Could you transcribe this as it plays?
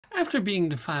After being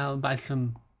defiled by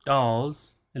some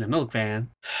dolls in a milk van,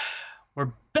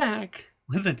 we're back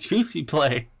with a juicy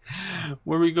play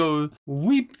where we go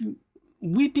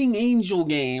weeping angel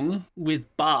game with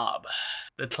Bob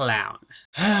the clown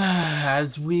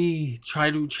as we try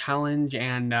to challenge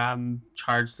and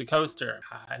charge the coaster.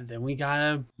 And then we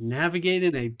gotta navigate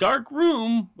in a dark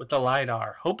room with the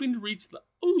Lidar, hoping to reach the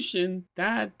ocean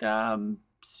that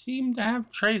seem to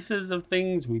have traces of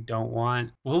things we don't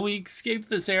want. Will we escape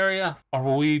this area or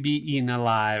will we be eaten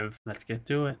alive? Let's get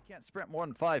to it. Can't sprint more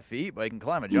than 5 feet, but you can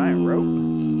climb a giant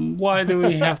rope. Why do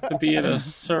we have to be at a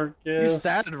circus? You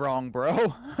started wrong,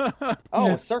 bro.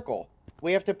 Oh, a circle.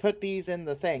 We have to put these in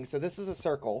the thing. So this is a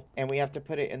circle, and we have to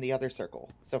put it in the other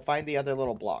circle. So find the other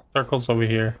little block. Circle's over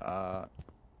here. I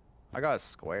got a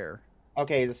square.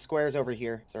 Okay, the square's over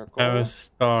here. Circle. I have a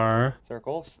star.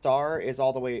 Circle. Star is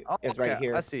all the way, is right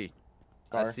here. I see.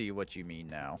 Star. I see what you mean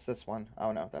now. It's this one.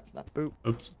 Oh, no, that's not. Boop.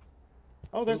 Oops.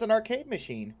 Oh, there's an arcade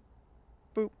machine.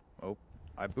 Boop. Oh,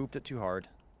 I booped it too hard.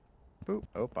 Boop.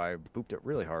 Oh, I booped it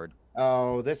really hard.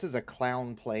 Oh, this is a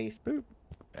clown place. Boop.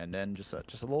 And then just a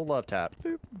little love tap.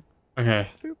 Boop. Okay.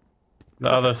 Boop. The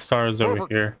other star is over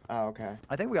here. Oh, okay.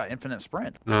 I think we got infinite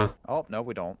sprint. No. Oh, no,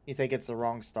 we don't. You think it's the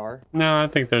wrong star? No, I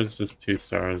think there's just 2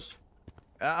 stars.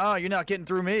 You're not getting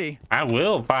through me. I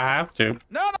will if I have to.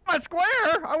 No, not my square.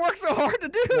 I worked so hard to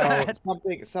do No, that.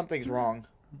 something's wrong.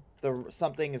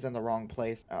 Something is in the wrong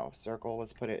place. Oh, circle.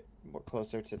 Let's put it more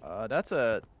closer to. That's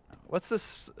a. What's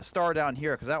this star down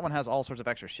here? Because that one has all sorts of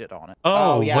extra shit on it.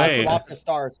 Oh, yeah. wait. Swap the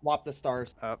stars. Swap the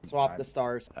stars. Swap I- the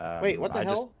stars. Wait, what the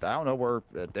hell? I don't know where.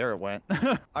 There it went.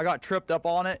 I got tripped up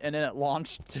on it, and then it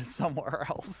launched to somewhere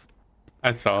else.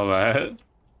 I saw that.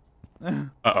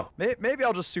 Uh-oh. Maybe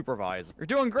I'll just supervise. You're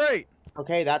doing great.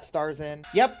 Okay, that star's in.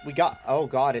 Yep, we got. Oh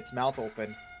God, its mouth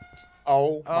open.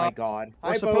 Oh my God. We're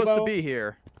Hi, supposed Bobo. to be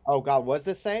here. Oh God, what does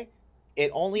this say? It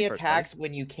only First attacks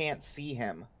when you can't see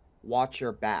him. Watch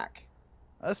your back.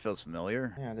 This feels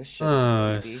familiar. Yeah, this shit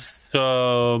is creepy.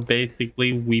 So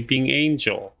basically, weeping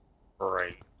angel.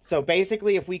 Great. So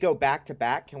basically, if we go back to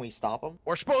back, can we stop him?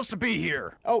 We're supposed to be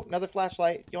here. Oh, another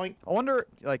flashlight. Yoink. I wonder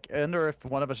if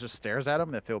one of us just stares at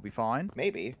him, if he'll be fine.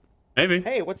 Maybe. Maybe.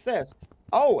 Hey, what's this?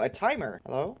 Oh, a timer.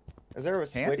 Hello? Is there a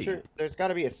Handy. switch? There's got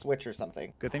to be a switch or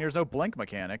something. Good thing there's no blink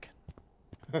mechanic.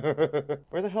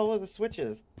 Where the hell are the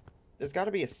switches? There's got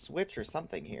to be a switch or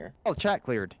something here. Oh, chat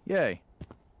cleared. Yay.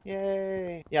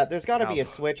 Yay. Yeah, there's got to be a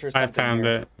switch or something. I found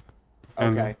here. it.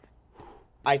 Found Okay. it.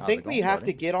 I How's think it we going, have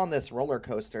buddy? to get on this roller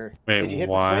coaster. Wait, Did you hit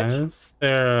the switch? was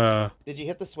there a... Did you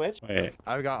hit the switch? Wait.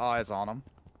 I've got eyes on him.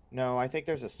 No, I think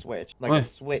there's a switch. Like What? a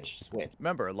switch.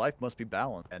 Remember, life must be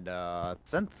balanced. And,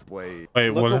 synth wave. Wait,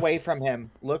 Look what? away from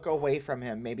him. Look away from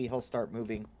him. Maybe he'll start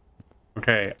moving.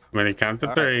 Okay, I'm gonna count to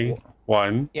All right, 3.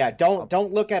 1, Yeah,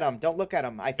 don't look at him. Don't look at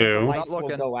him. I think the Two. lights Not will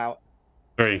looking. go out.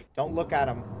 3. Don't look at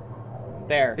him.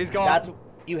 There. He's gone. That's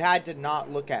you had to not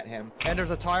look at him. And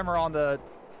there's a timer on the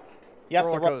Yep,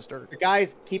 roller coaster.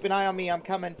 guys, keep an eye on me. I'm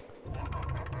coming.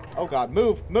 Oh God,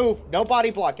 move. No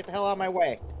body block. Get the hell out of my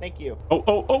way. Thank you.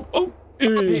 Oh.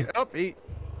 He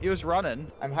was running.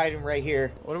 I'm hiding right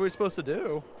here. What are we supposed to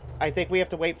do? I think we have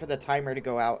to wait for the timer to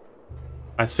go out.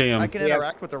 I see him. I can We have-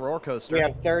 interact with the roller coaster. We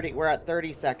have 30. We're at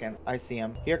 30 seconds. I see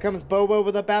him. Here comes Bobo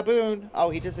with a baboon. Oh,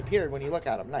 he disappeared when you look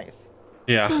at him. Nice.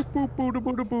 Yeah. Boop, boop,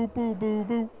 boop, boop, boop, boop, boop,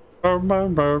 boop.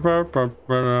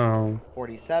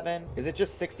 47. Is it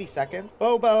just 60 seconds?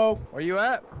 Bobo. Where you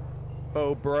at?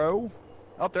 Bro.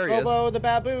 Oh, there he is. Bobo the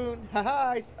baboon.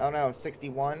 Haha. Oh no,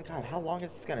 61. God, how long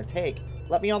is this gonna take?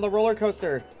 Let me on the roller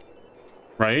coaster.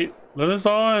 Right? Let us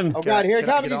on. Oh Can God, I- here it can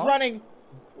I comes. get He's on? running.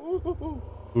 Ooh.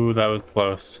 Ooh, that was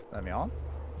close. Let me on.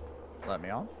 Let me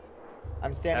on.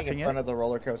 I'm standing in Effing front it? of the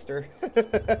roller coaster.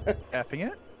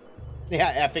 Effing it.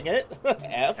 Yeah, effing it.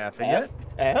 F. Effing F, it.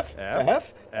 F. F,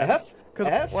 F. F. Because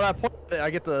F. when I point it, I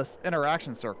get this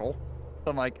interaction circle.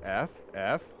 I'm like F.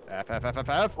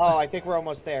 Oh, I think we're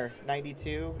almost there.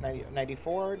 92, 90,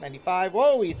 94, 95.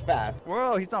 Whoa, he's fast.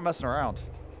 Whoa, he's not messing around.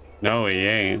 No, he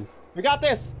ain't. We got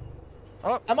this.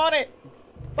 Oh. I'm on it.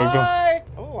 Oh, go. Bye.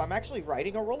 Oh, I'm actually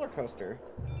riding a roller coaster.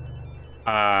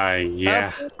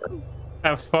 Yeah.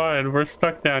 Have fun. We're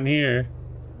stuck down here.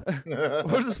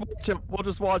 We'll just watch him. We'll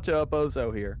just watch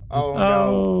Bozo here. Oh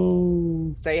no.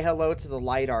 Oh. Say hello to the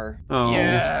Lidar. Oh.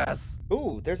 Yes.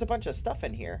 Ooh, there's a bunch of stuff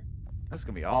in here. This is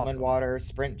gonna be Almond awesome. water,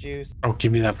 Sprint juice. Oh,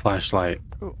 give me that flashlight.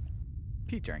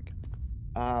 Pea drink.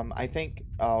 I think.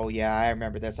 Oh yeah, I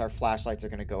remember this. Our flashlights are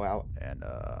gonna go out. And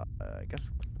I guess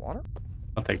water.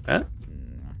 I'll take that.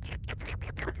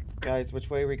 Guys, which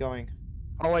way are we going?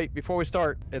 Oh wait, before we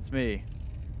start, it's me.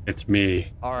 It's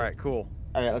me. All right, cool.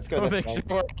 All right, let's go this Make way.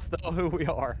 sure it's still who we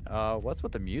are. What's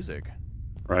with the music?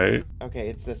 Right? Okay,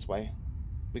 it's this way.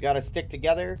 We gotta stick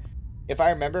together. If I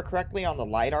remember correctly, on the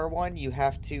Lidar one, you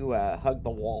have to hug the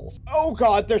walls. Oh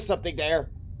God, there's something there.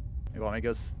 You want me to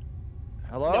go?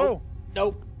 Hello?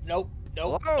 Nope, nope,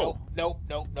 nope, Hello?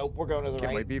 nope. We're going to the Can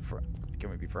we right. be Can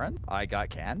we be friends? I got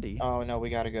candy. Oh no, we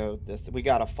gotta go this. We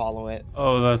gotta follow it.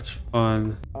 Oh, that's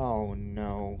fun. Oh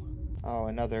no. Oh,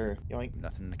 another yoink.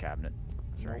 Nothing in the cabinet.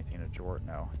 Is there Nope. anything in the drawer?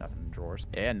 No, nothing in the drawers.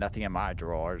 And nothing in my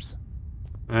drawers.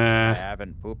 I Ah,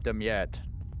 haven't pooped them yet.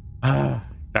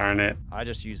 darn it. I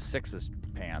just used Six's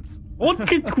pants. What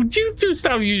could you do?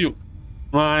 Stop using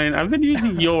mine. I've been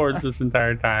using yours this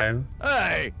entire time.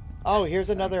 Hey! Oh, here's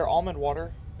another almond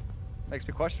water. Makes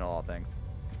me question a lot of things.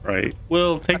 Right.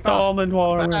 We'll take the found almond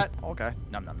water. Okay.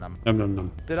 Num num num. Num num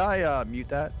num. Did I mute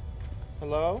that?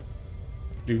 Hello?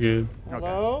 You good?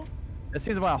 Hello? It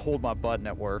seems when I hold my button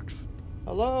it works.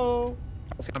 Hello?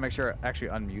 I was gonna make sure it actually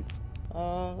unmutes.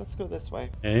 Let's go this way.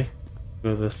 Okay.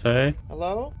 Go this way.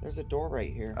 Hello? There's a door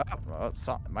right here.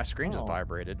 My screen just Oh.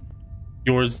 vibrated.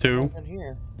 Yours too. What's in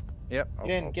here? Yep.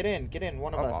 Get in.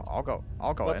 One of us. I'll go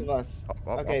Both in. of us.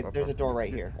 Oh, Okay, there's a door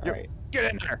right here. All right.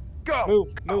 Get in there. Go.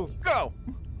 Move. Go.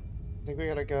 I think we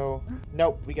gotta go.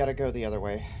 Nope, we gotta go the other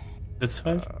way. This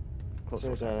way. Close To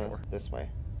the second door. this way.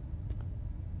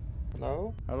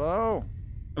 Hello? Hello.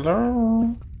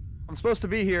 Hello. I'm supposed to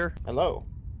be here. Hello?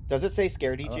 Does it say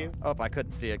scaredy you? Oh, I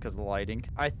couldn't see it because of the lighting.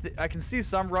 I can see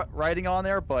some writing on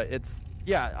there, but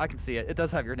yeah, I can see it. It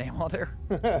does have your name on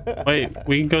there. Wait,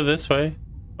 we can go this way.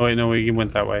 Oh wait, no, we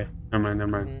went that way. Never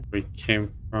mind. We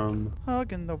came from.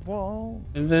 Hugging the wall.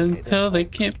 And then Okay, till they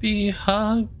can't be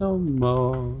hugged no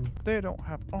more. They don't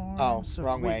have arms. Oh, so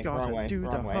wrong we way, gotta wrong way, do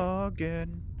wrong the way.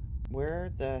 hugging.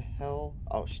 Where the hell?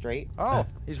 Oh, straight? Oh,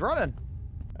 he's running.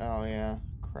 Oh, yeah.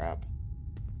 Crap.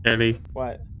 Eddie,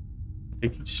 What? I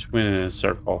think you just went in a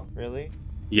circle. Really?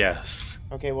 Yes.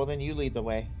 Okay, well then you lead the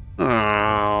way.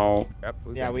 Oh. Yep.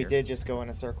 Yeah, we did just go in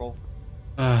a circle.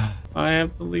 I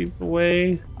have to lead the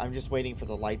way. I'm just waiting for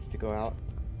the lights to go out.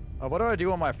 What do I do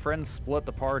when my friends split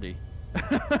the party?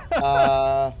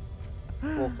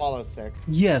 We'll follow Six.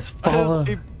 Yes, follow.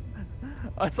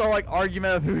 I saw like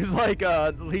argument of who's like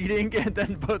leading, and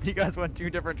then both you guys went two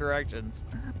different directions.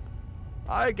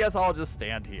 I guess I'll just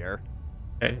stand here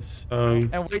Okay, so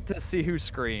and wait to see who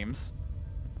screams.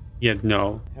 yeah,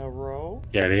 no, Hello?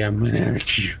 Eddie, I'm gonna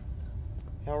at you.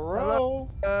 Hello?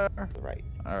 Right.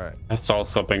 All right. I saw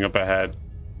something up ahead.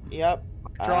 Yep.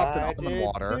 Dropped it I on the did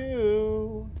water.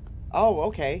 too. Oh,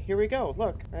 okay. Here we go.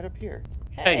 Look, right up here.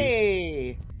 Hey.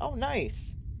 Hey. Oh,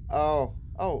 nice. Oh,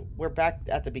 we're back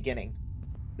at the beginning.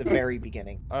 The very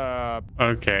beginning.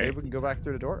 Okay. Maybe we can go back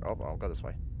through the door. Oh, I'll go this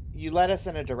way. You led us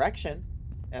in a direction,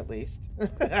 at least.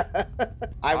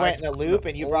 I went in a loop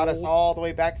and you brought us all the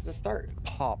way back to the start.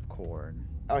 Popcorn.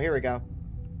 Oh, here we go.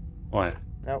 What?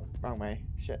 Nope, wrong way.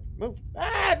 Shit. Move.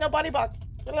 Ah, no body block.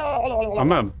 I'm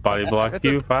gonna body block It's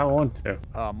you if I want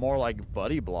to. More like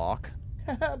buddy block.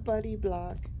 Buddy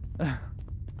block.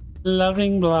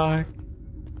 Loving block.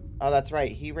 Oh, that's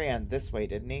right. He ran this way,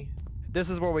 didn't he? This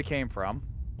is where we came from.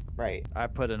 Right. I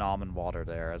put an almond water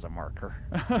there as a marker.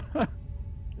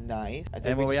 Nice. I think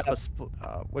And when we just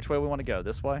have which way we want to go?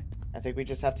 This way? I think we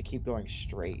just have to keep going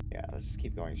straight. Yeah, let's just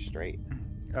keep going straight.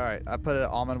 All right. I put an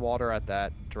almond water at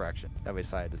that direction that we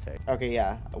decided to take. Okay,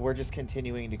 yeah. We're just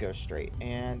continuing to go straight.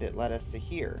 And it led us to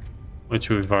here. Which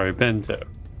we've already been to.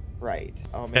 Right.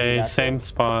 Oh, maybe Okay, that's same it.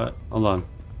 spot. Hold on.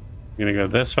 I'm gonna go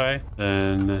this way.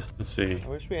 Then let's see. I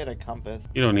wish we had a compass.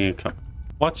 You don't need a compass.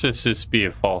 Watch this just be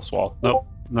a false wall. Nope,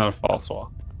 not a false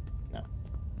wall. No.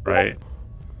 Right.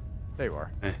 There you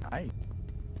are. Eh. Hi.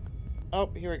 Oh,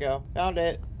 here we go. Found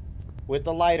it. With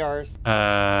the lidars.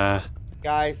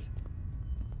 Guys,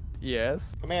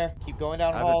 Yes. come here. Keep going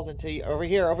down I've halls until you... Over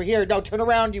here. No, turn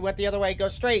around. You went the other way. Go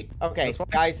straight. Okay, This way?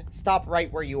 guys, stop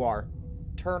right where you are.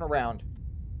 Turn around.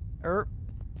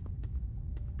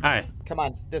 Hi. Come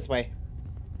on, this way.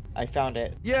 I found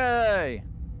it. Yay!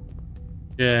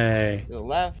 Yay. To the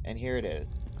left, and here it is.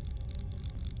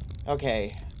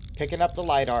 Okay, picking up the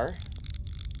lidar.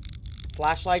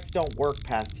 Flashlights don't work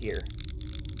past here.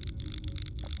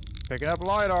 Picking up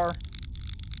lidar.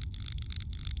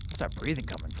 What's that breathing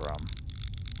coming from?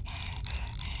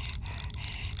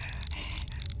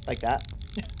 Like that.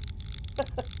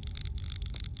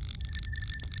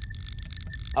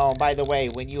 Oh, by the way,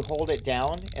 when you hold it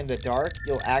down in the dark,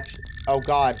 you'll actually... Oh,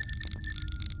 God.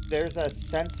 There's a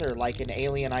sensor like in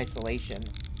Alien Isolation.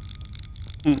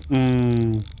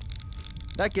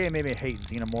 That game made me hate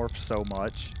xenomorphs so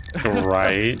much.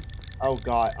 Right. Oh,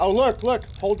 God. Oh, look.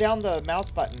 Hold down the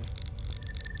mouse button.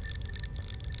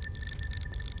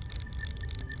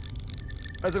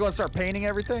 Is it going to start painting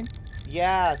everything?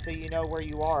 Yeah, so you know where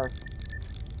you are.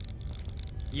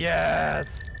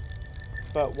 Yes.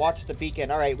 But watch the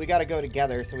beacon. All right, we got to go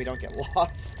together so we don't get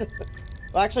lost.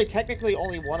 Well, actually, technically,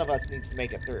 only one of us needs to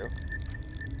make it through.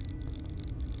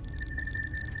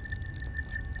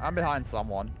 I'm behind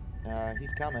someone.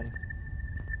 He's coming.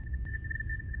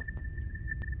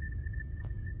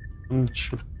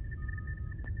 Sure.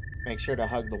 Make sure to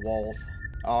hug the walls.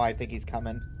 Oh, I think he's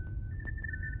coming.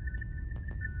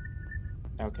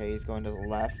 Okay, he's going to the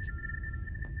left.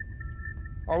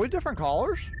 Are we different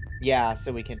colors? Yeah,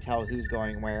 so we can tell who's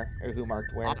going where, or who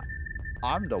marked where.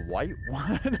 I'm the white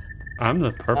one. I'm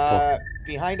the purple.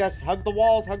 Behind us, hug the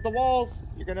walls, hug the walls.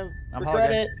 You're gonna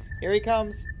regret it. Here he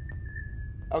comes.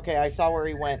 Okay, I saw where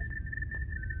he went.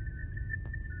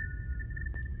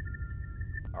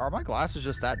 Are my glasses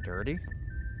just that dirty?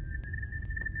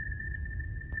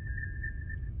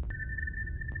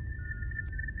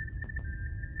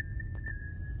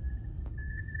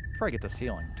 Probably get the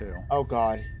ceiling too. Oh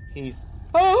God, he's.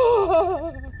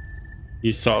 Oh!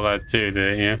 You saw that too,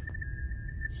 didn't you?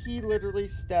 He literally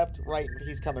stepped right.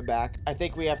 He's coming back. I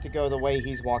think we have to go the way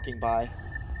he's walking by.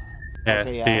 Yeah,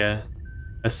 Okay, I see it.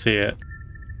 I see it.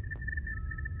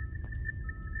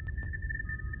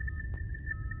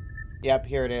 Yep,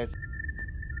 here it is.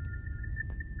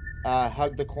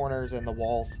 Hug the corners and the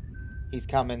walls. He's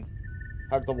coming.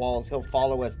 Hug the walls. He'll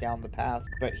follow us down the path,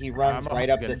 but he runs right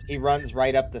up this. He runs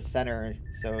right up the center.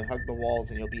 So hug the walls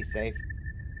and you'll be safe,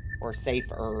 or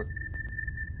safer.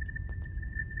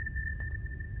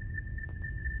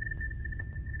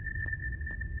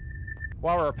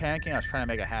 While we were panicking, I was trying to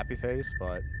make a happy face,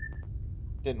 but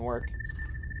Didn't work.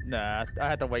 nah, I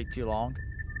had to wait too long.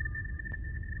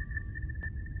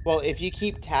 Well, if you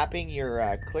keep tapping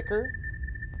your clicker,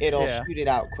 it'll shoot it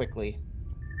out quickly.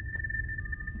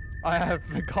 I have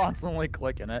been constantly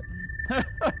clicking it.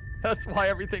 That's why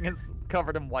everything is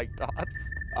covered in white dots.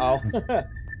 Oh.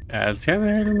 Yeah, it's kind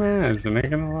of hard to manage, I'm not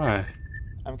gonna lie.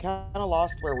 I'm kind of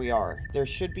lost where we are. There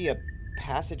should be a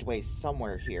passageway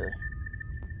somewhere here.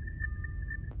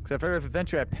 Except for if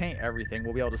eventually I paint everything,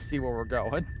 we'll be able to see where we're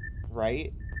going.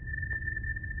 Right?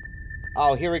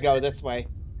 Oh, here we go, this way.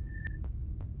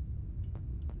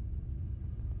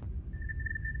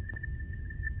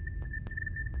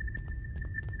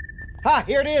 Ha!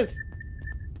 Here it is!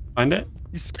 Find it?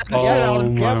 You scared the shit out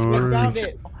of me. Yes, we word. found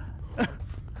it!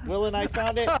 Will and I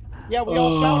found it. Yeah, we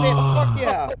all found it. Fuck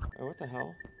yeah! Oh, what the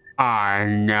hell? I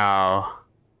know.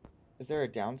 Is there a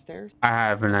downstairs? I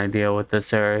have an idea what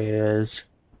this area is.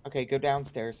 Okay, go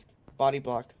downstairs. Body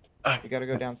block. You gotta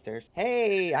go downstairs.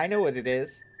 Hey, I know what it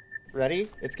is. Ready?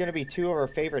 It's gonna be two of our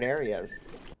favorite areas.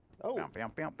 Oh,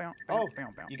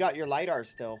 you got your Lidar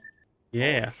still.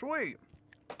 Yeah. Oh, sweet.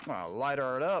 I'm gonna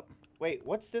lidar it up. Wait,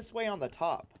 what's this way on the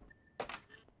top?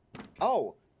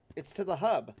 Oh, it's to the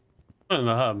hub. In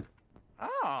the hub.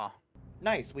 Ah.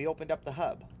 Nice, we opened up the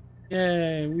hub.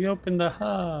 Yay, we opened the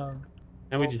hub.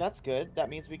 And Well, we just... that's good. That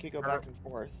means we could go back and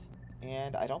forth.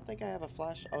 And I don't think I have a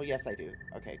flash. Oh, yes, I do.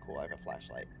 Okay, cool. I have a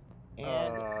flashlight.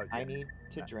 And I need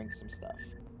to drink some stuff.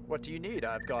 What do you need?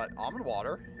 I've got almond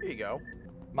water. Here you go.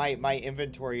 My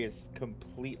inventory is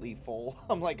completely full.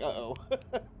 I'm like, uh-oh.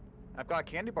 I've got a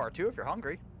candy bar too if you're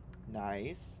hungry.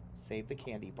 Nice. Save the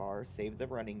candy bar. Save the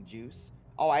running juice.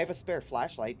 Oh, I have a spare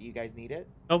flashlight. Do you guys need it?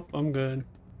 Nope, I'm good.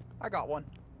 I got one.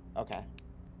 Okay.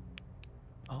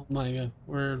 Oh my god,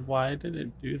 weird. Why did it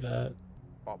do that?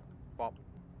 Bop, bop.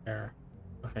 There.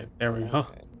 Okay, there we go.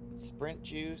 Okay. Sprint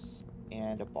juice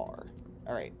and a bar.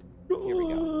 All right. Here we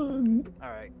go. All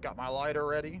right, got my lighter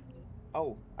ready.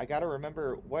 Oh, I gotta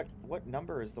remember what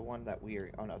number is the one that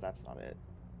we're. Oh no, that's not it.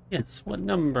 Yes, what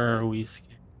number are we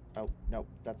skipping? Oh no,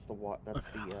 that's the what? That's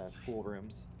Okay, let's the see. pool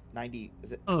rooms. 90.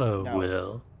 Is it? Hello, No.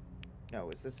 Will. No,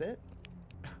 is this it?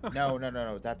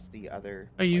 No. That's the other.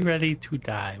 Are you place. ready to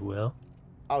die, Will?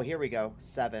 Oh, here we go.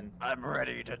 7. I'm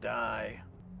ready to die.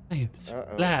 I am so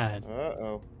Uh-oh. glad.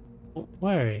 Uh-oh. Don't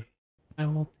worry. I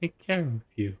will take care of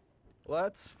you.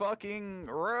 Let's fucking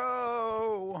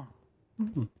row.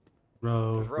 Hmm.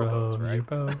 Row, There's row, rowboats, your right?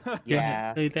 boat.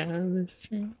 Yeah. Lay down the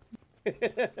stream.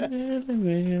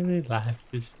 Really, life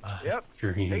is my Yep.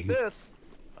 dream. Take this.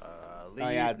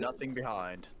 Leave yeah, nothing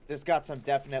behind. This got some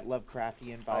definite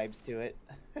Lovecraftian vibes to it.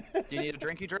 Do you need a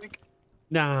drinky drink?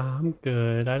 Nah, I'm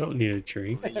good. I don't need a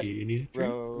drink. You need a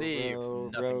drink? Row, Leave row,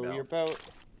 nothing row down. your boat.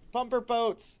 Bumper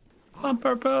boats.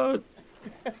 Bumper boat.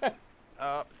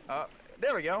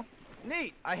 There we go.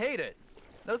 Neat. I hate it.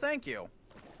 No, thank you.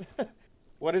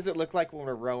 What does it look like when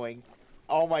we're rowing?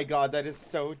 Oh my god, that is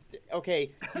so...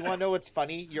 Okay, you want to know what's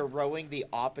funny? You're rowing the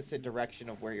opposite direction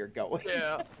of where you're going.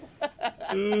 Yeah.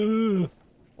 Ooh.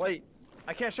 Wait,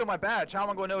 I can't show my badge. How am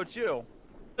I going to know it's you?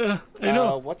 I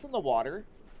know. What's in the water?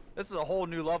 This is a whole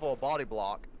new level of body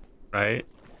block. Right?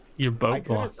 Your boat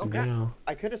block okay. now.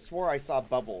 I could have swore I saw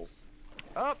bubbles.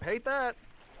 Oh, hate that.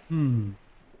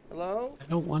 Hello? I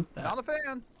don't want that. Not a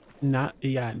fan.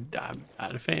 Yeah, I'm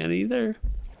not a fan either.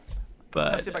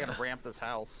 But Let's see if I can ramp this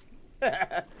house.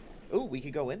 Ooh, we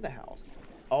could go in the house.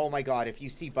 Oh my god, if you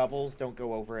see bubbles, don't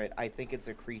go over it. I think it's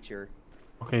a creature.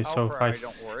 okay, so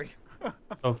don't worry.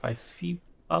 So if I see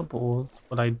bubbles,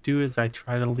 what I do is I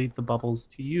try to lead the bubbles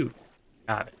to you.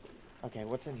 Got it. Okay,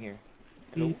 what's in here?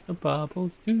 Lead the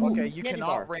bubbles to Okay, you Candy cannot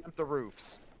bar. ramp the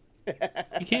roofs.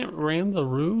 You can't ram the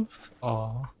roofs?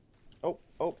 Aw.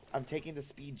 Oh, I'm taking the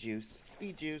speed juice.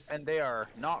 Speed juice. And they are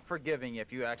not forgiving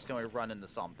if you accidentally run into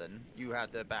something. You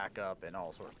have to back up and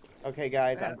all sorts. Okay,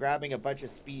 guys, I'm grabbing a bunch of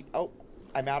speed. Oh,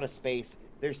 I'm out of space.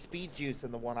 There's speed juice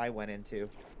in the one I went into.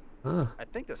 Huh. I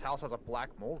think this house has a black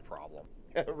mold problem.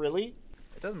 Really?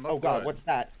 It doesn't look Oh god, good. what's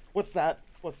that? What's that?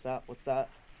 What's that? What's that?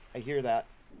 I hear that.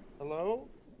 Hello?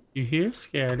 You hear,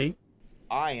 Scaredy?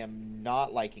 I am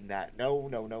not liking that. No,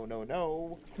 no, no, no,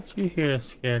 no. What you hear,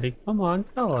 Scaredy? Come on,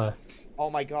 tell us. Oh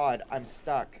my god, I'm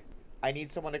stuck. I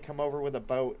need someone to come over with a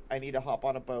boat. I need to hop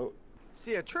on a boat.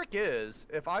 See, a trick is,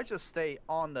 if I just stay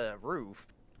on the roof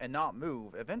and not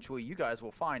move, eventually you guys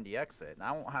will find the exit, and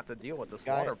I won't have to deal with this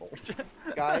water bullshit.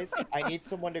 Guys, I need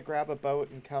someone to grab a boat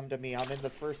and come to me. I'm in the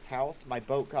first house. My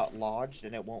boat got lodged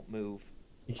and it won't move.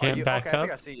 You can't back okay, up? I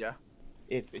think I see ya.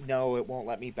 No, it won't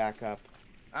let me back up.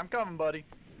 I'm coming, buddy.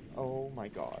 Oh my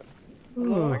god.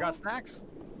 Ooh. I got snacks.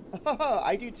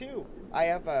 I do too. I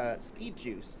have speed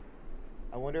juice.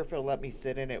 I wonder if it'll let me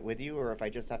sit in it with you or if I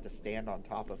just have to stand on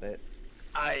top of it.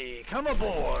 I come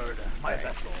aboard my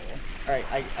vessel. Alright,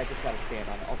 I just gotta stand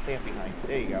on it. I'll stand behind.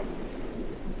 There you go.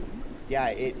 Yeah,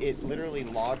 it literally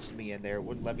lodged me in there. It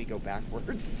wouldn't let me go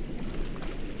backwards.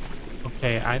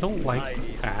 Okay, I don't like the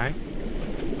fact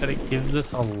that it gives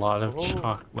us a lot of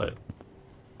chocolate.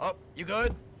 Oh, you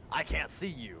good? I can't see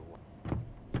you.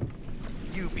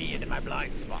 You being in my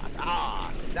blind spot.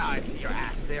 Ah, now I see your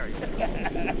ass. There you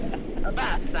go.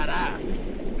 Avast that ass.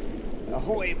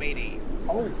 Ahoy, matey.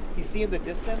 Oh, you see in the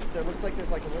distance? There looks like there's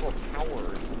like a little tower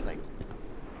or something.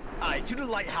 Aye, to the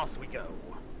lighthouse we go.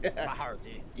 My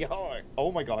hearty. Yeah.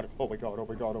 Oh my god. Oh my god. Oh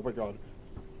my god. Oh my god.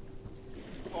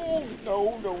 Oh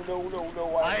no no no no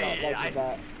no! I'm not liking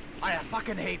that. I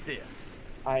fucking hate this.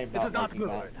 I am. This is not good.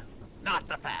 That. Not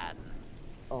the fan.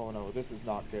 Oh no, this is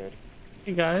not good.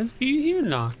 Hey guys, do you hear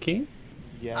knocking?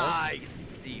 Yes. I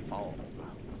see foam.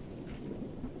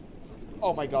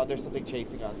 Oh my god, there's something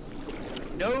chasing us.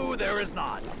 No, there is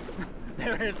not.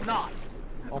 There is not.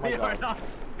 Oh my we god. are not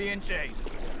being chased.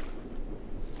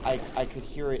 I could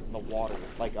hear it in the water,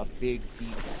 like a big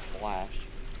deep splash.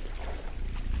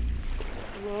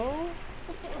 Hello?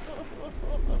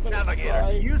 Navigator,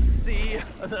 do you see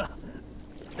the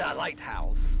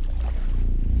lighthouse?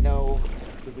 No.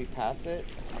 Did we pass it?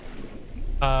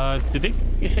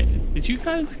 Did you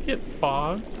guys get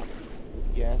fog?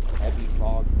 Yes, heavy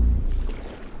fog.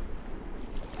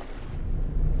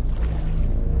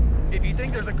 If you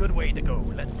think there's a good way to go,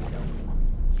 let me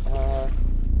know.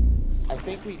 I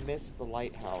think we missed the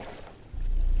lighthouse.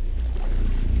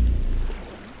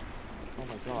 Oh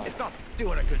my god. It's not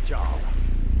doing a good job.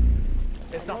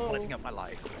 It's not lighting up my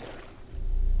life.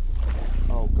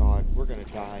 Oh god, we're gonna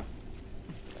die.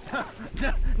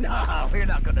 No, we're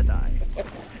not gonna die.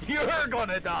 You're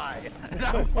gonna die. And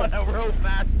I wanna row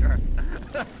faster.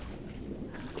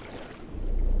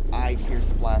 I hear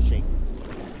splashing.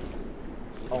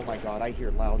 Oh my god, I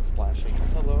hear loud splashing.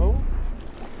 Hello?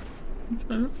 I'm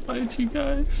trying to find you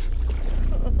guys.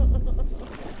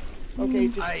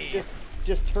 Okay,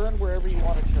 just turn wherever you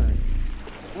want to turn.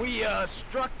 We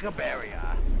struck a barrier.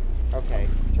 Okay,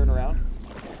 turn around.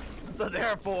 So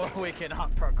therefore we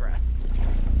cannot progress.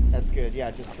 That's good.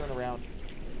 Yeah, just turn around.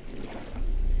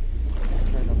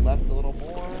 Turn the left a little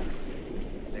more.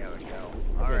 There we go.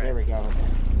 Okay, All right. there we go.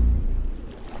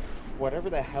 Whatever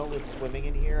the hell is swimming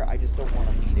in here, I just don't want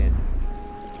to meet it.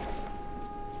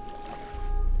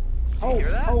 Oh,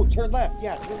 hear that? oh, turn left.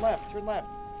 Yeah, turn left. Turn left.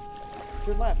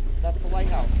 Turn left. That's the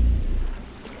lighthouse.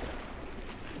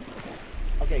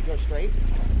 Okay, go straight.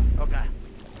 Okay.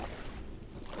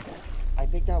 I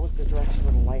think that was the direction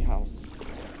of the lighthouse.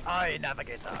 I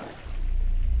navigate that.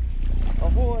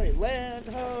 Ahoy, land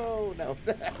ho! No.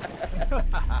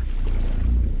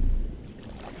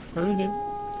 Heard it.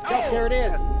 Oh, there it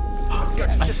is.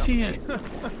 I see it.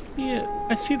 Yeah,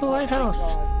 I see the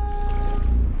lighthouse. God.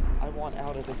 I want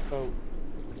out of this boat.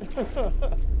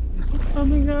 I'm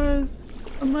coming, guys.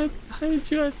 I'm right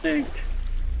behind you, I think.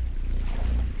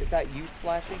 Is that you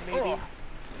splashing, maybe? Oh.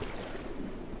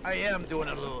 I am doing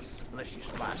a little splishy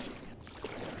splashy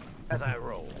as I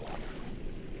roll.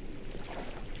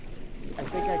 I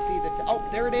think I see the... Oh,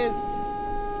 there it is!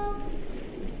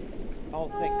 Oh,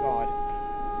 thank God.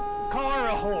 Car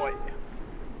ahoy!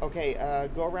 Okay,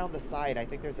 go around the side. I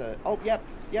think there's a... Oh, yep.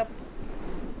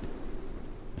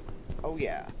 Oh,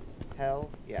 yeah. Hell,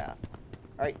 yeah.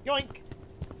 Alright, yoink!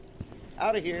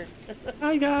 Out of here.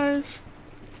 Hi, guys.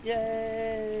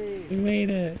 Yay! We made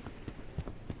it.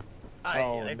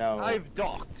 No. I've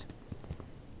docked.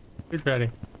 Who's ready?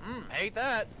 Hate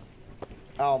that.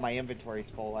 Oh, my inventory's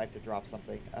full. I have to drop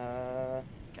something.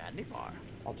 Candy bar.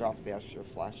 I'll drop the extra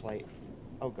flashlight.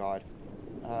 Oh, God.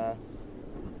 Oh,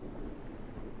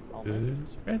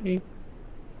 Who's ready?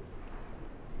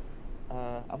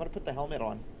 I'm gonna put the helmet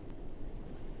on.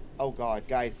 Oh, God.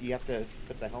 Guys, you have to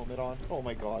put the helmet on. Oh,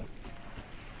 my God.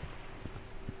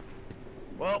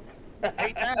 Well,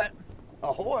 hate that.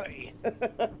 Ahoy!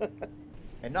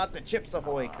 And not the Chips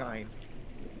Ahoy kind.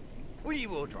 We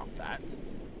will drop that.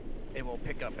 It will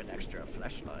pick up an extra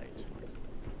flashlight.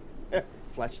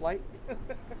 Flashlight?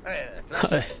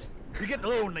 Flashlight. You get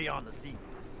lonely on the sea.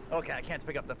 Okay, I can't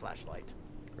pick up the flashlight.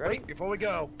 Ready? Wait, before we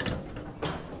go.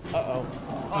 Uh-oh.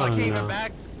 Oh, I can't even no.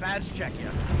 badge check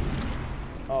you.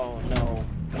 Oh, no.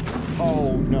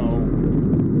 Oh, no.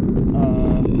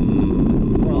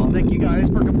 Well, thank you guys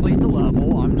for completing the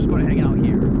level. I'm just going to hang out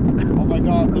here. Oh my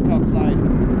God, look outside.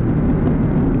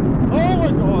 Oh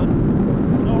my God.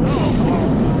 No, no.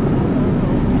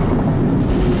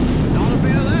 Not a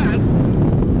fan of that.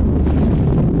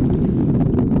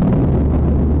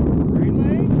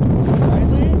 Relay?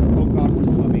 Relay? Oh God, we're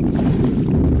swimming.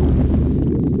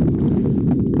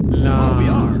 Nah. Oh, we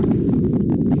are.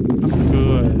 I'm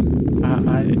good. I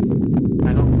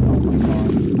don't. Oh my God.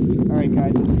 Alright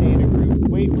guys, let's stay in a group.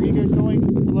 Wait, where are you guys going?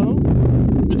 Hello?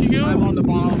 Where'd you go? I'm on the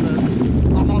bottom of this.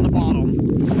 I'm on the bottom.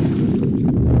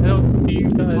 I don't see you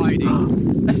guys.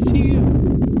 Hiding. I see you.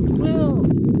 Will.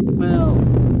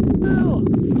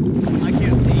 I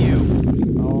can't see you.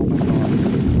 Oh my God.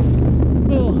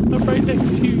 Will, I'm right next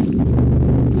to you.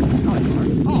 Oh, you are.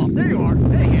 Oh, there you are.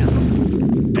 Hey, handsome.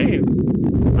 Hey.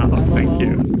 Oh, I'm thank alone.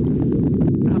 you.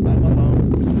 I'm alone.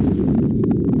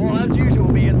 Well, as usual,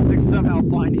 me and Six somehow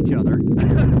find each other.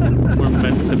 We're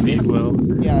meant to be, Will.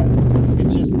 Yeah,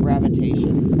 it's just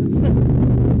gravitation.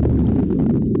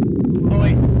 Oh,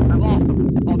 wait. I lost him.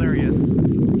 Oh, there he is. Oh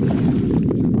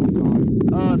God.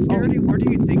 Scaredy, where do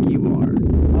you think you are?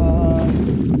 I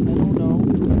don't know.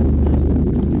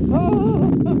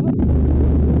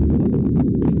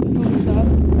 What is that?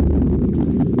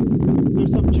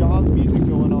 There's some Jaws music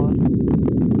going on.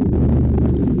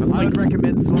 I would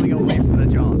recommend swimming away from the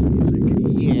Jaws music.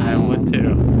 Yeah. I would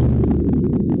too.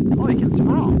 Oh, you can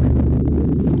spronk.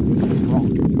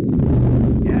 Spronk.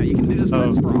 Yeah, you can do just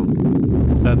Oh. spronk.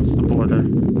 That's the border.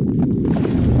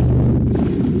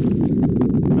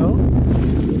 Oh?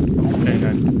 Okay,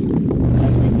 good. I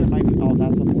think there might be. Oh,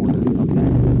 that's a border. Okay.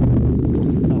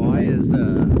 Why is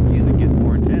the music getting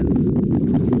more intense?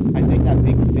 I think that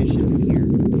big fish is in here.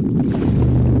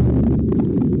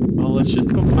 Well, let's just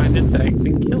go find its eggs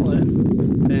and kill it.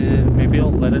 Then maybe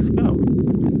it'll let us go.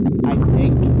 I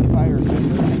think, if I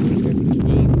remember, I think there's a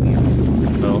cave here.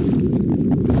 Will.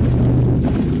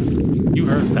 You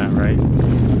heard that, right?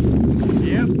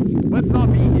 Yep. Let's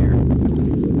not be here.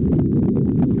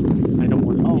 I don't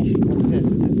want to Oh, be. what's this?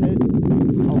 Is this it?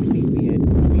 Oh, please be it.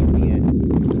 Please be it.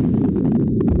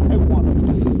 I want to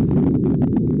be.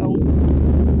 No.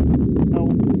 No.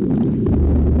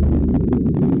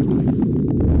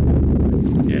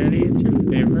 Scary, it's your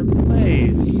favorite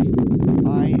place.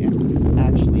 I am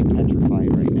actually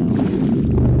petrified right now.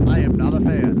 I am not a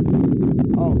fan.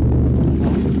 Oh, what the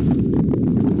hell?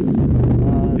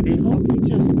 Did he help? Something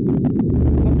just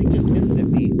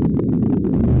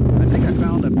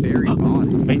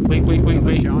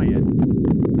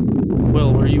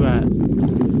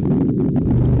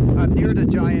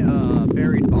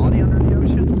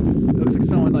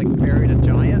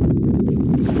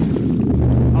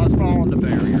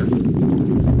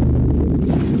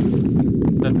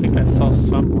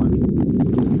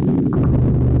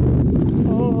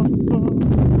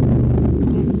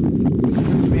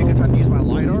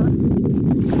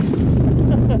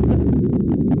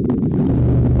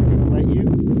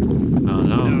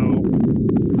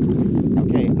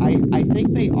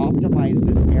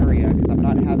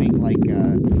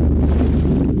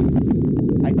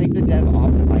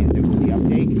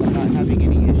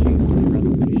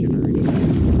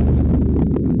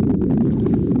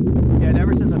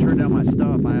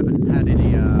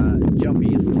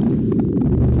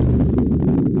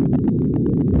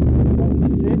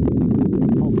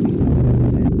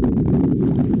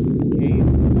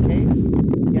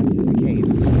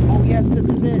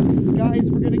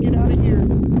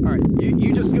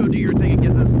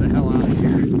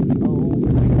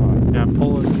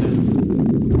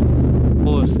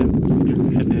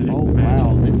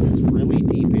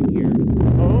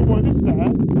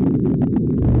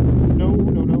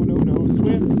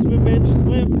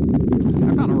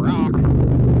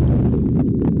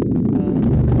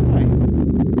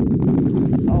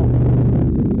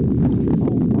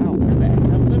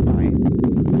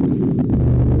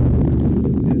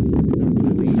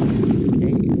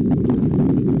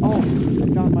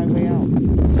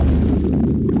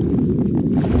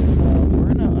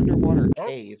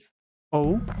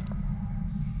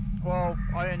Well,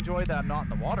 I enjoy that I'm not in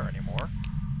the water anymore.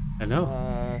 I know.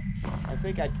 I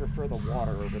think I'd prefer the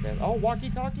water over there. Oh,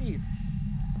 walkie-talkies!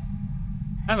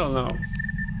 I don't know.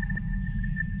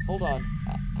 Hold on.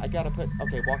 I gotta put...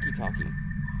 Okay, walkie-talkie.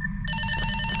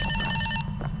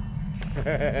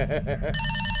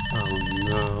 Oh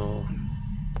no.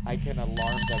 I can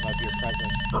alarm them of your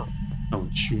presence.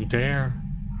 Don't you dare.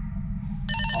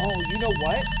 Oh, you know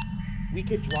what? We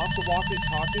could drop the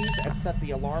walkie-talkies and set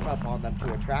the alarm up on them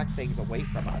to attract things away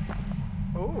from us.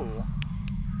 Ooh.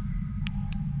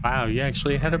 Wow, you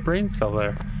actually had a brain cell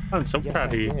there. I'm so Yes,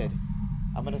 proud I of you. did.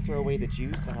 I'm gonna throw away the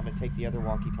juice and I'm gonna take the other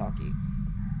walkie-talkie.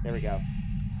 There we go.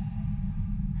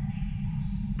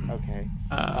 Okay.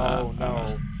 Oh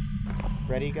no.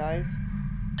 Ready, guys?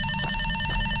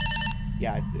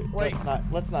 Yeah, Wait.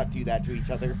 let's not do that to each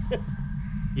other.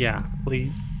 Yeah,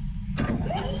 please.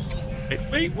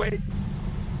 Wait.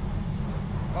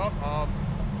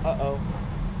 Uh-oh.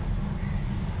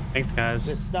 Thanks, guys.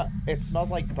 It smells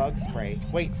like bug spray.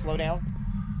 Wait, slow down.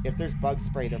 If there's bug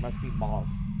spray, there must be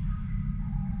moths.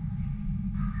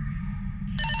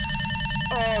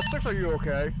 Six, are you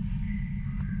okay?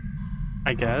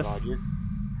 I guess. Oh, God,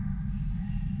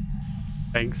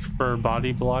 Thanks for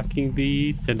body blocking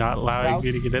me to not allowing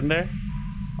me to get in there.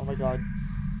 oh my God.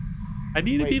 I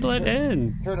need to be let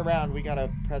in. Turn around. We gotta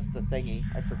press the thingy.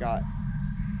 I forgot.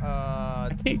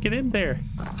 I can't get in there.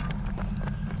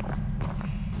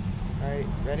 Alright,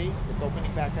 ready? It's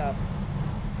opening back up.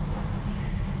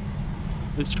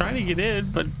 I was trying to get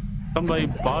in, but somebody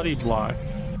body blocked.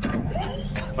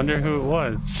 Wonder who it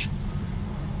was.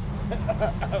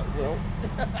 Will?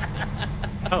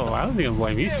 Oh, I don't think I'm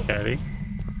blame you, Scotty.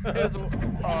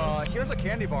 Here's a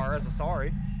candy bar as a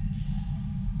sorry.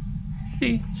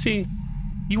 See,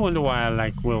 you wonder why I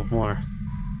like Will more.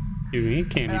 You need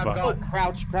candy And I've bar. got-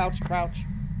 Crouch.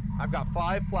 I've got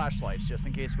 5 flashlights just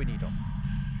in case we need them.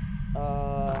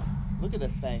 Look at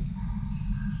this thing.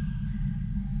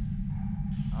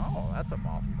 Oh, that's a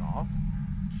mothy moth.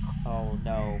 Oh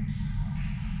no.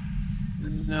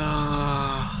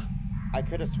 Nah. I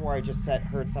could have swore I just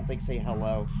heard something say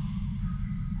hello.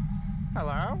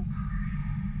 Hello?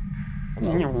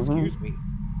 Hello, excuse me.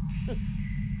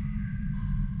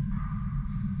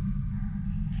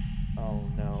 Oh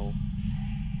no.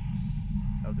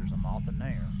 Oh, there's a moth in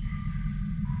there.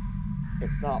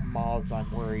 It's not moths I'm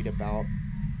worried about.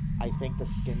 I think the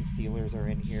skin stealers are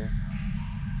in here.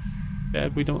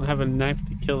 Dad, we don't have a knife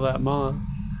to kill that moth.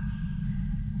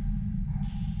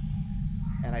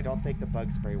 And I don't think the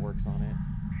bug spray works on it.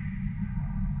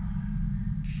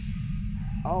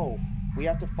 Oh, we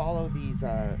have to follow these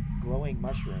glowing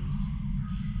mushrooms.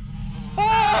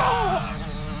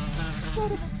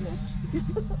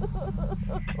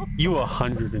 You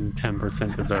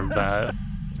 110% deserve that.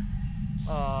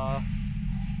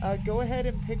 Go ahead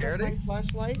and pick up my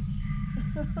flashlight.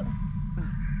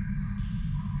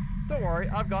 Don't worry,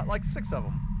 I've got like 6 of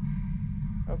them.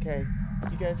 Okay,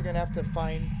 you guys are gonna have to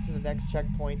find to the next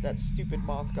checkpoint. That stupid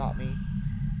moth got me.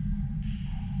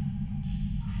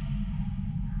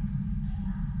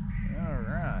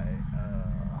 Alright,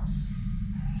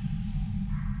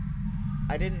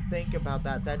 I didn't think about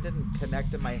that. That didn't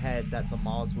connect in my head that the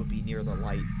moths would be near the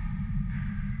light.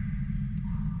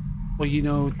 Well, you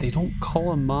know, they don't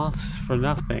call them moths for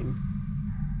nothing.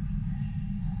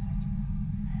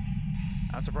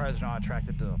 I'm surprised they're not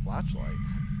attracted to the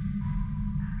flashlights.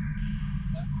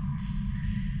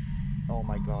 Oh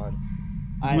my god.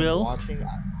 Will? Watching.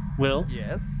 Will?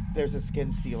 Yes? There's a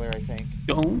skin stealer, I think.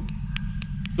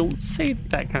 Don't say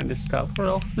that kind of stuff, or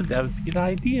else the devs get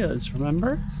ideas,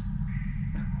 remember?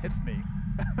 It's me.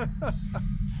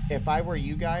 If I were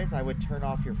you guys, I would turn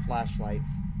off your flashlights.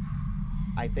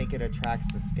 I think it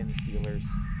attracts the skin stealers.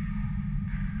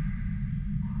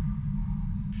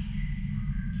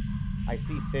 I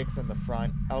see 6 in the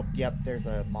front. Oh, yep, there's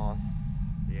a moth.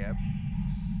 Yep.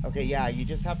 Okay, yeah, you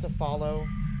just have to follow.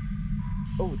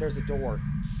 Oh, there's a door.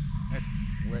 It's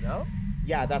lit up?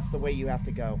 Yeah, that's the way you have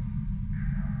to go.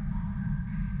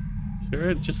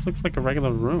 Sure, it just looks like a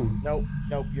regular room. Nope,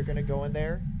 you're gonna go in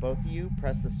there. Both of you,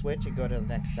 press the switch and go to the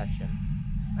next section.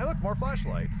 Hey, look, more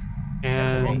flashlights.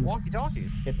 And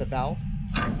walkie-talkies. Hit the valve.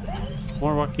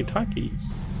 more walkie-talkies.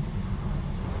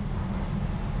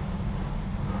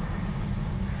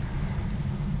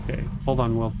 Okay, hold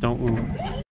on, Will. Don't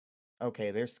move.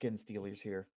 Okay, there's skin stealers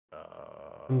here.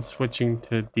 I'm switching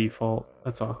to default.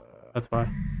 That's all. That's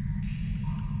why.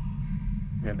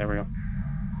 Yeah, there we go.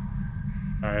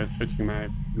 Sorry, I was switching my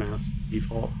mouse to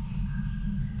default.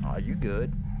 Aw, you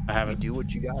good. I haven't. You do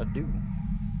what you gotta do.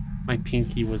 My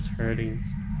pinky was hurting.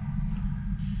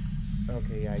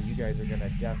 Okay, yeah, you guys are gonna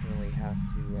definitely have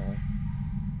to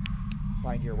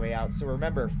find your way out. So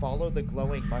remember, follow the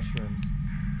glowing mushrooms.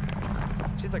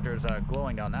 Seems like there's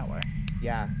glowing down that way.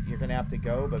 Yeah, you're gonna have to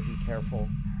go, but be careful.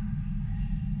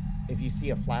 If you see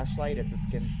a flashlight, it's a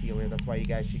skin stealer. That's why you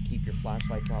guys should keep your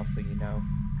flashlights off so you know.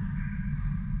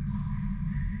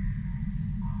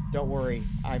 Don't worry,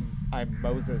 I'm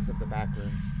Moses of the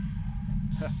Backrooms.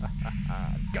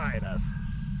 Guide us.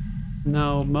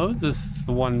 No, Moses is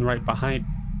the one right behind.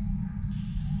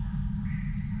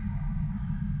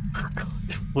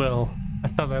 Will, I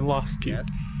thought I lost you. Yes.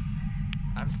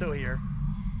 I'm still here.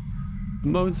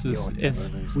 Moses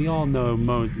is. We all know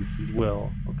Moses is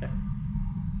Will. Okay.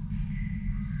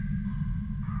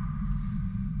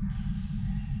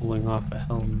 Pulling off a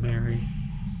Hail Mary.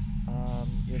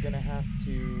 You're gonna have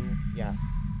to, yeah,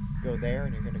 go there,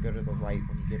 and you're gonna go to the right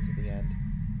when you get to the end.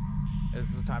 Is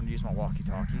this the time to use my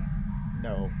walkie-talkie?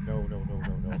 No.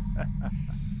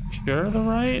 Sure, the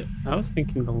right? I was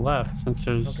thinking the left, since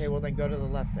there's. Okay, well then go to the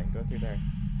left then. Go through there.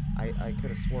 I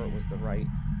could have swore it was the right,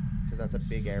 because that's a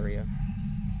big area.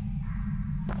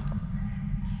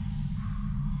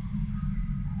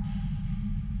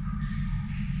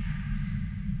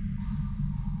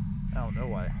 I don't know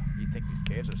why you think these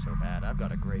caves are so bad. I've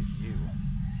got a great view.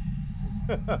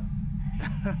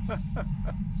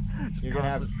 Just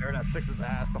constantly staring at Six's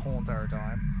ass the whole entire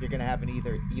time. You're gonna have an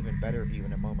even better view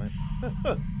in a moment.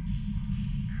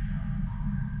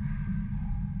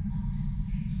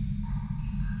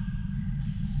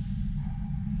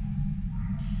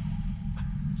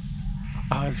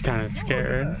 I was kind of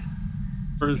scared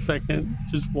for a second,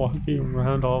 just walking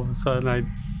around. All of a sudden, I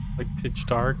like pitch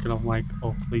dark, and I'm like,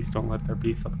 "Oh, please don't let there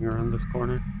be something around this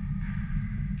corner."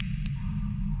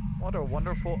 What a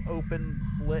wonderful open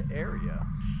lit area.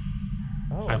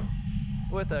 Oh,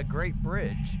 with a great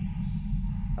bridge.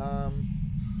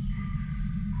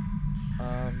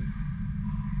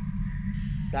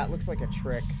 That looks like a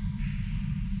trick.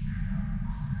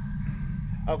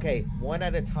 Okay, one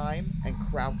at a time and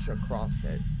crouch across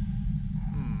it.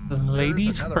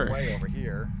 Ladies There's another first. way over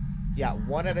here. Yeah,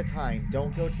 one at a time.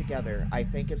 Don't go together. I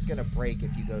think it's gonna break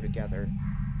if you go together.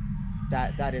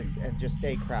 That is, and just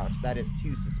stay crouched. That is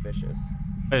too suspicious.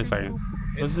 Wait a second.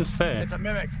 What does this say? It's a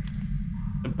mimic.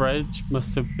 The bridge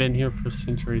must have been here for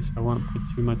centuries. I won't put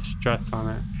too much stress on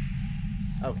it.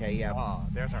 Okay, yeah. Oh,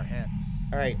 there's our hint.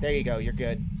 All right, there you go. You're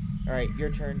good. All right,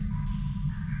 your turn.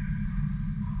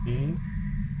 Okay.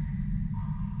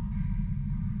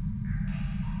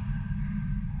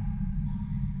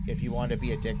 If you want to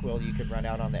be a dick, Will, you could run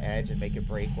out on the edge and make it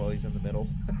break while he's in the middle.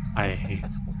 I hate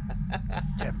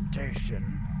Temptation.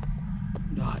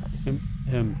 not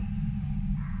him.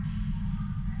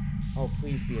 Oh,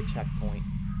 please be a checkpoint.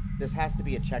 This has to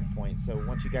be a checkpoint, so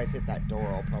once you guys hit that door,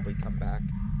 I'll probably come back.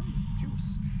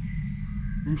 Juice.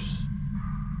 Bruce.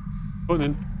 Go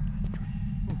then.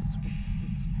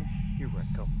 Here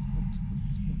I come.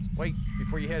 Wait,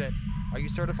 before you hit it, are you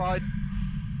certified?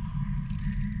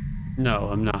 No,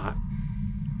 I'm not.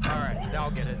 Alright, now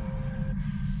I'll get it.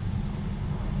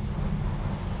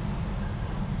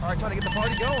 Alright, time to get the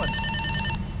party going.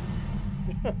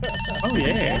 Oh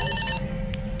yeah.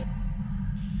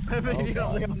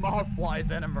 Immediately a moth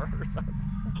flies in and murders us.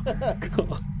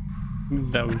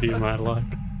 That would be my luck.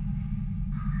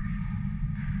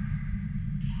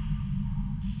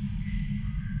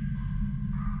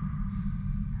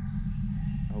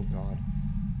 Oh god.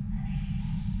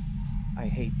 I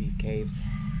hate these caves.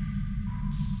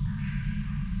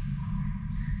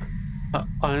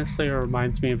 Honestly, it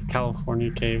reminds me of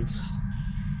California caves.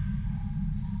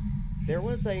 There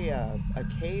was a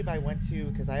cave I went to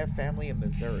because I have family in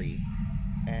Missouri,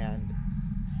 and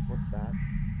what's that?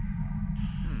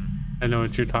 I know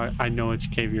what you're talking. I know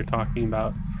which cave you're talking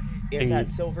about. It's at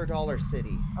Silver Dollar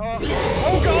City. Oh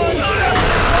god!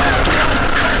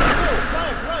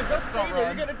 Run! Don't stay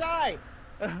there. You're gonna die.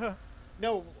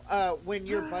 No, when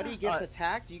your buddy gets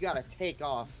attacked, you gotta take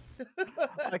off.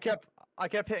 I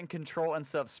kept hitting control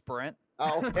instead of sprint.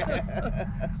 Oh.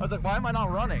 I was like, why am I not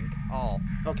running? Oh.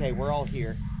 Okay, we're all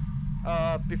here.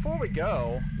 Before we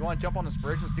go, you want to jump on this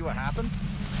bridge and see what happens?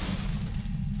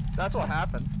 That's what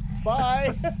happens.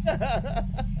 Bye.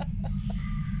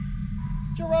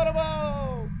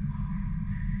 Geronimo!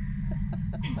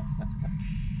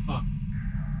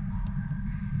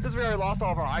 Since we already lost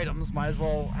all of our items, might as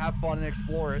well have fun and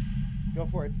explore it. Go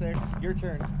for it, Six. Your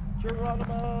turn.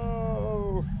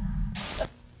 Geronimo!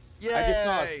 Yay! I just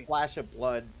saw a splash of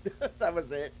blood. That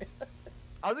was it.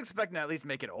 I was expecting to at least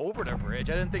make it over the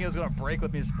bridge. I didn't think it was going to break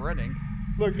with me sprinting.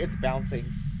 Look, it's bouncing.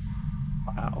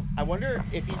 Wow. I wonder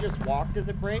if you just walk, does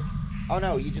it break? Oh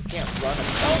no, you just can't run them.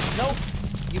 Oh, nope!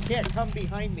 You can't come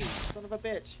behind me, son of a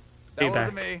bitch. That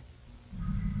wasn't me.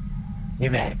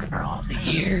 Payback for all the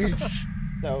years.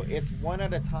 So it's one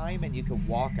at a time and you can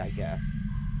walk, I guess.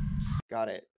 Got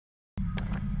it.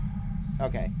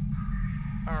 Okay.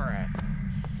 Alright.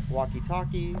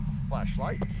 Walkie-talkies.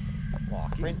 Flashlight.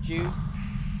 Walkie. Sprint juice.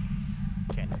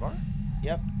 Candy bar.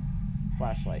 Yep.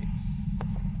 Flashlight.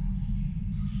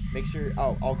 Make sure...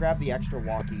 Oh, I'll grab the extra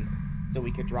walkie so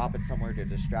we could drop it somewhere to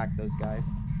distract those guys.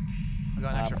 I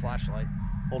got an extra flashlight.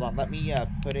 Hold on, let me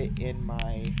put it in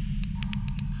my...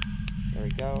 There we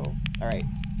go. Alright.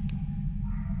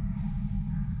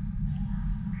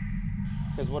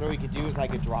 Because what we could do is I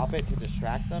could drop it to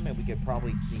distract them and we could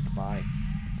probably sneak by.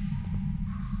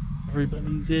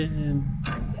 Everybody's in.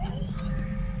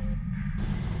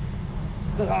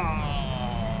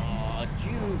 Ah,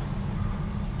 juice.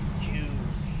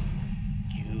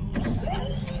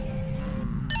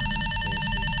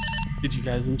 Did you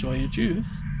guys enjoy your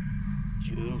juice?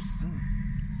 Juice.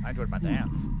 I enjoyed my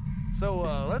dance. So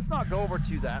let's not go over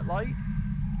to that light.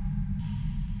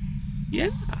 Yeah,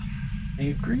 I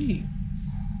agree.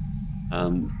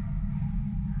 All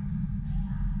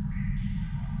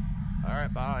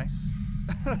right, bye.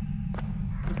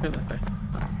 Okay, that way.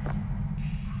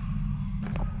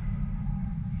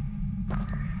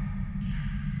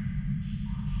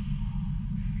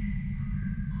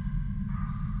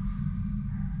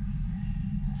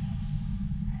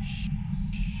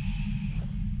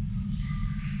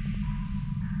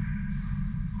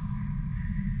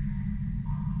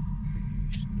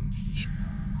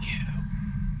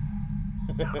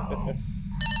 No.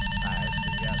 I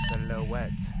see a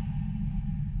silhouette.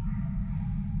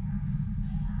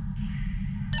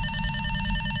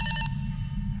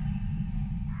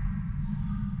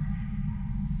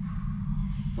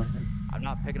 I'm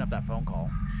not picking up that phone call.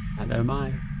 I don't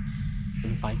mind.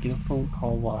 But if I get a phone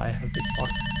call while I have this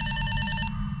part.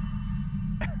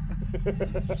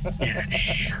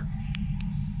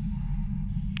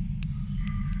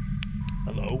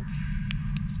 Hello?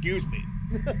 Excuse me.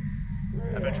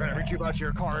 I've been trying to reach you about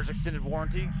your car's extended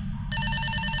warranty.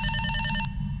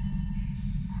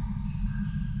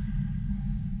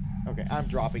 Okay, I'm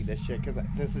dropping this shit because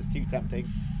this is too tempting.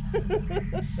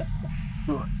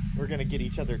 We're gonna get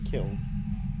each other killed.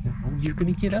 No, you're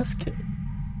gonna get us killed.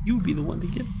 You'll be the one to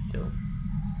get us killed.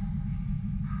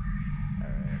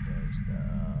 Alright, there's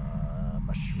the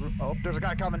mushroom. Oh, there's a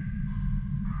guy coming.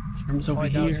 Mushrooms over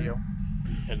That here. was you.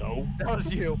 Hello? That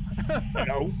was you.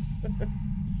 Hello?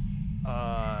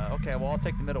 Okay, well, I'll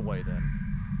take the middle way then.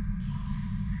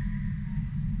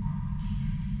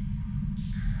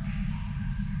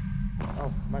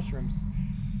 Oh, mushrooms.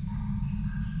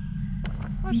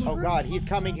 Mushrooms. Oh god, he's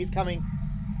coming, he's coming.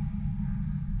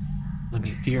 Let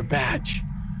me see your badge.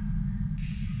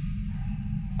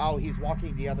 Oh, he's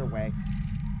walking the other way.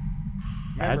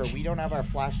 Remember, Badge? we don't have our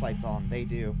flashlights on. They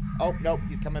do. Oh, nope,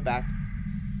 he's coming back.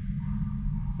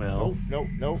 Well, Nope,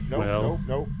 nope, nope, Well. nope,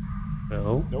 nope,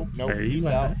 well, nope, nope. where are you He's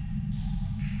at? out.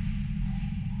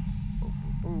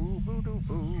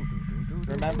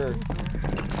 Remember,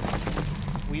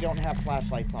 we don't have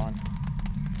flashlights on.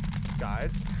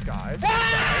 Guys.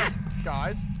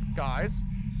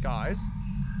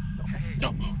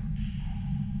 Don't move.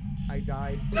 I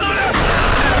died.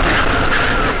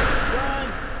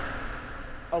 Run!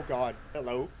 Oh god,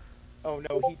 hello. Oh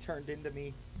no, he turned into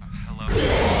me. Hello.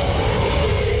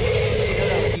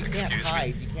 No, you can't Excuse me?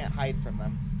 hide. You can't hide from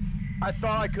them. I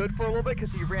thought I could for a little bit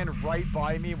because he ran right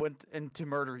by me, went in to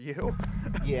murder you.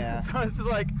 Yeah. So I was just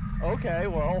like, okay,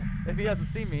 well, if he hasn't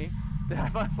seen me, then I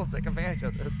might as well take advantage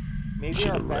of this. Maybe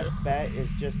our best bet is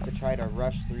just to try to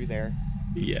rush through there.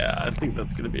 Yeah, I think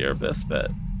that's gonna be our best bet.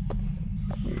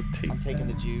 I'm taking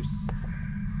the juice.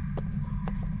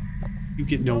 You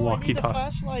get no Oh, I need the walkie-talkie.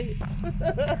 flashlight.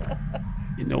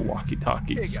 You know Here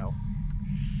walkie-talkies. you go.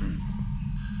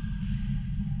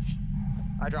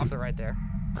 I dropped it right there.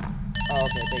 Oh,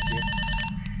 okay,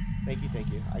 thank you.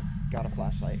 Thank you. I got a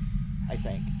flashlight. I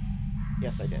think.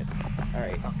 Yes, I did.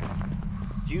 Alright. Okay.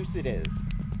 Juice it is.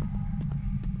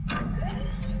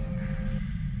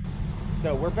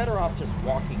 So we're better off just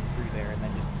walking through there and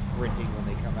then just sprinting when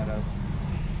they come at us.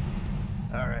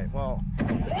 Alright, well,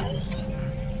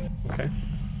 Okay.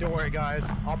 don't worry, guys.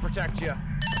 I'll protect you.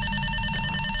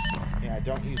 Yeah,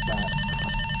 don't use that.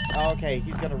 Oh, okay,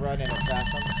 he's gonna run and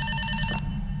attack them.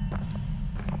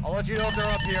 I'll let you know if they're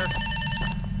up here.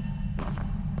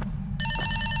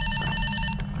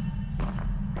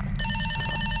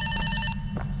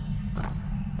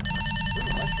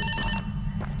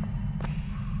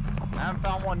 I haven't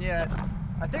found one yet.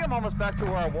 I think I'm almost back to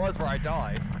where I was where I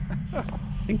died.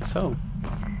 I think so.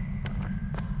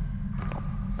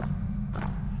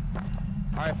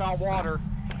 Alright, found water.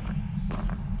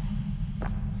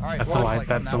 Alright, That's a light,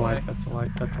 that's a light, that's a light,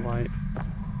 that's a light.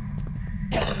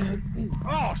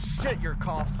 Oh shit, your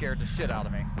cough scared the shit out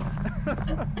of me.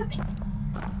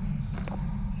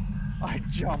 I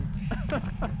jumped.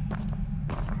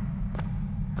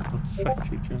 What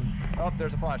sexy jump. Oh,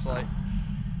 there's a flashlight.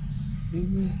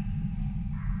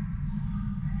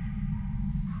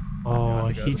 Oh,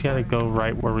 he's gotta go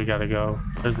right where we gotta go.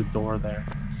 There's a door there.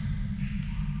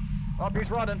 Oh,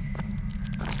 he's running.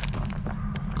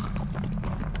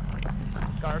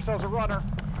 Got ourselves a runner.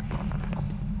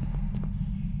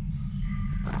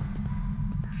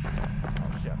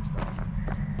 Oh shit, I'm stuck.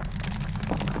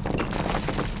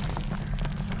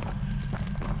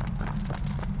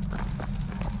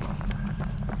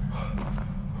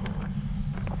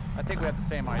 I think we have the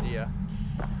same idea.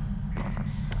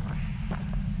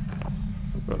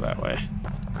 We'll go that way.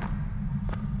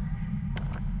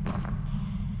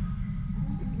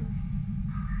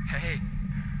 Hey.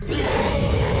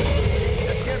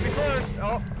 Let's get me first.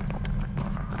 Oh.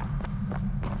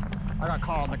 I got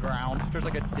caught on the ground. There's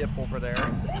like a dip over there.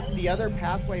 The other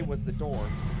pathway was the door.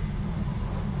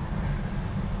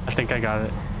 I think I got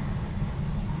it.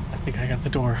 I think I got the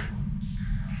door.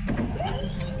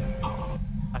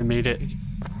 I made it.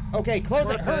 Okay, close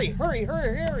it. Hurry, hurry,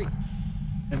 hurry, hurry.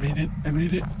 I made it. I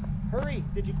made it. Hurry.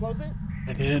 Did you close it?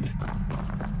 I did.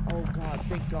 Oh god,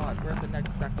 thank god. We're at the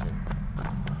next section.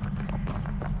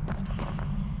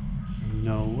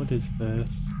 No, what is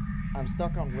this? I'm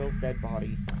stuck on Will's dead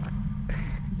body.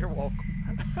 You're welcome.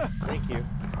 Thank you.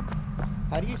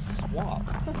 How do you swap?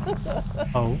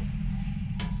 Oh.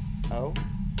 Oh.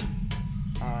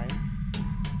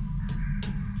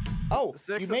 Oh,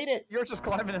 Six, you made it. You're just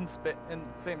climbing in the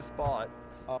same spot.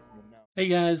 Oh no. Hey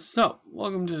guys, so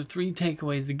welcome to the 3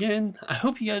 takeaways again. I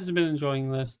hope you guys have been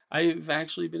enjoying this. I've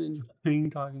actually been enjoying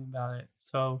talking about it.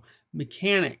 So,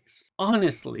 mechanics.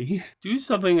 Honestly, do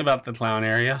something about the clown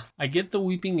area. I get the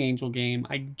Weeping Angel game.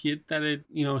 I get that it,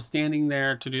 standing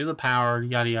there to do the power,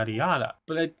 yada, yada, yada.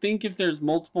 But I think if there's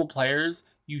multiple players,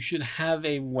 you should have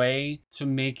a way to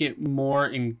make it more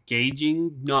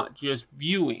engaging, not just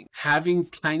viewing. Having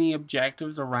tiny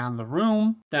objectives around the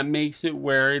room that makes it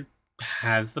where it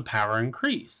has the power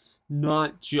increase,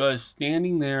 not just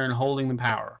standing there and holding the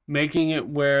power, making it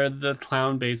where the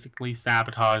clown basically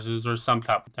sabotages or some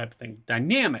type of thing.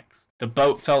 Dynamics. The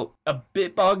boat felt a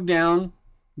bit bogged down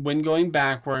when going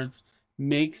backwards.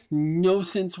 Makes no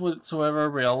sense whatsoever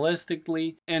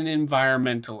realistically and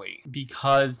environmentally,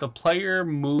 because the player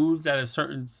moves at a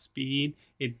certain speed.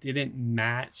 It didn't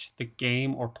match the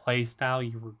game or play style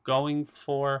you were going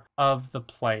for of the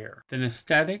player. The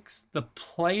aesthetics, the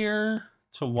player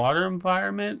to water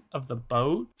environment of the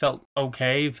boat felt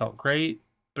okay, felt great,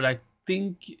 but I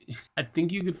think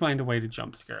you could find a way to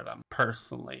jump scare them.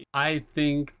 Personally, I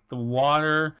think the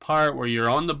water part where you're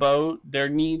on the boat, there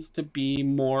needs to be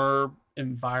more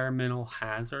environmental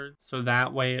hazards, so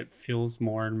that way it feels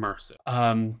more immersive.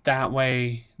 That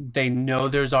way they know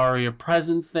there's already a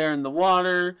presence there in the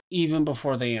water even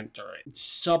before they enter it. It's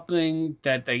something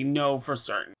that they know for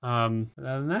certain. Other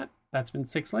than that, that's been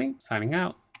Sixlink signing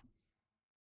out.